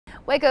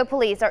Waco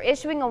police are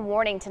issuing a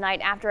warning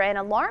tonight after an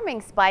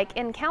alarming spike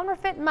in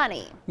counterfeit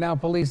money. Now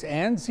police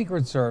and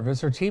Secret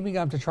Service are teaming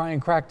up to try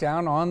and crack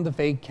down on the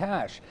fake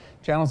cash.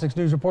 Channel 6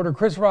 News reporter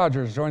Chris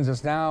Rogers joins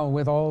us now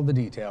with all the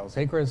details.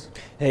 Hey, Chris.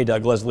 Hey,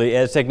 Doug, Leslie.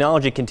 As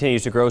technology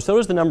continues to grow, so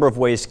does the number of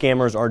ways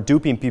scammers are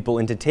duping people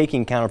into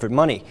taking counterfeit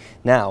money.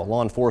 Now,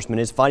 law enforcement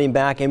is fighting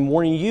back and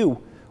warning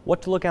you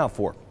what to look out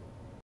for.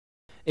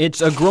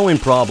 It's a growing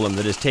problem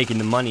that is taking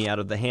the money out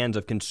of the hands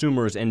of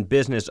consumers and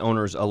business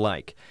owners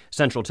alike.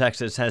 Central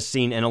Texas has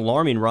seen an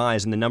alarming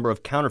rise in the number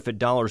of counterfeit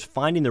dollars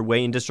finding their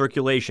way into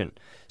circulation.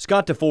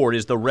 Scott DeFord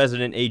is the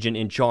resident agent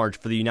in charge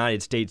for the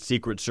United States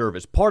Secret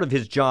Service. Part of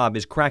his job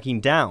is cracking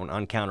down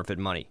on counterfeit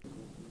money.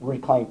 We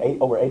reclaimed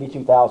over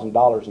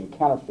 $82,000 in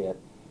counterfeit,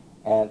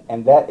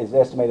 and that is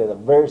estimated a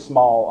very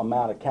small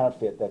amount of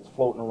counterfeit that's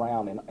floating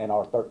around in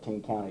our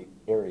 13-county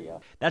area.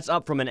 That's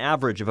up from an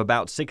average of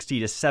about 60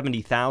 to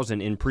 70,000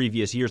 in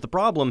previous years. The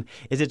problem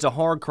is it's a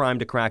hard crime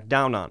to crack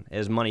down on,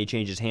 as money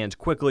changes hands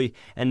quickly,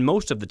 and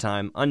most of the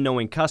time,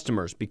 unknowing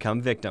customers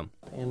become victim.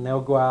 And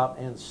they'll go out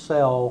and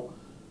sell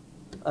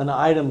an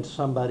item to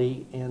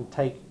somebody and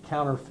take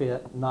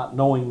counterfeit, not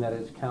knowing that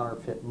it's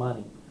counterfeit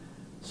money.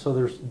 So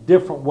there's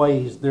different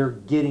ways they're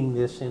getting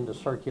this into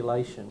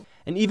circulation.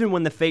 And even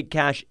when the fake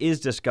cash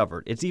is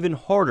discovered, it's even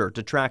harder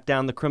to track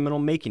down the criminal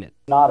making it.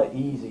 It's not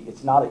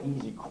an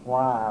easy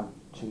crime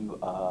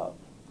to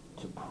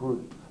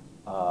prove.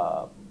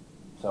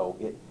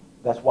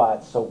 That's why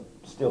it's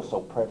still so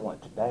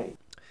prevalent today.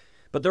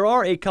 But there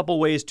are a couple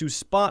ways to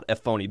spot a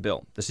phony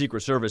bill. The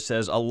Secret Service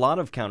says a lot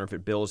of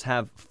counterfeit bills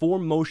have for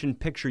motion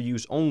picture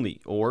use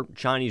only, or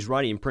Chinese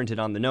writing printed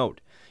on the note.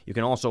 You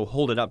can also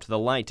hold it up to the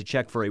light to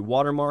check for a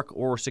watermark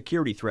or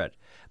security threat.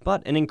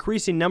 But an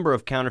increasing number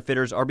of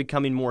counterfeiters are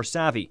becoming more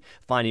savvy,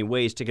 finding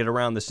ways to get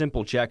around the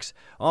simple checks.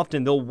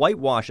 Often they'll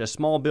whitewash a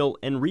small bill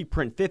and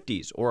reprint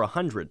 50s or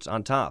 100s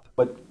on top.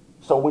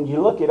 So when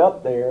you look it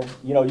up there,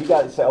 you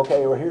got to say,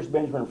 okay, well, here's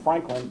Benjamin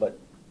Franklin, but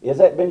is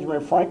that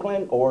Benjamin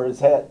Franklin or is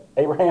that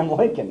Abraham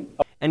Lincoln?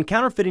 And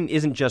counterfeiting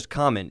isn't just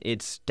common,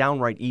 it's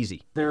downright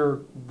easy.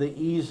 The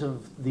ease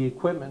of the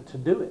equipment to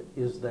do it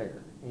is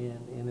there,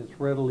 and it's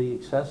readily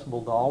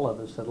accessible to all of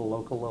us at a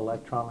local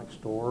electronics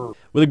store.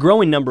 With a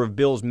growing number of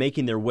bills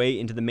making their way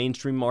into the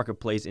mainstream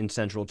marketplace in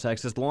Central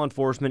Texas, law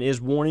enforcement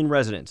is warning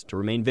residents to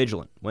remain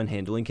vigilant when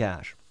handling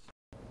cash.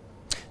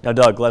 Now,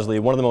 Doug, Leslie,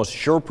 one of the most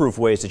sure-proof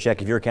ways to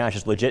check if your cash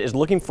is legit is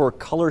looking for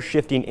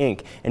color-shifting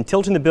ink and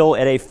tilting the bill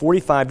at a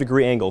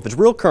 45-degree angle. If it's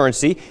real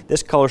currency,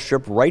 this color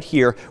strip right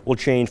here will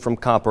change from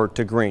copper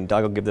to green.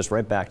 Doug, I'll give this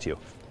right back to you.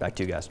 Back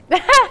to you guys.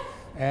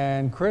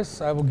 And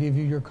Chris, I will give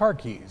you your car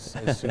keys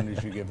as soon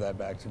as you give that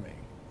back to me.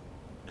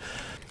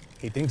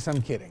 He thinks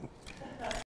I'm kidding.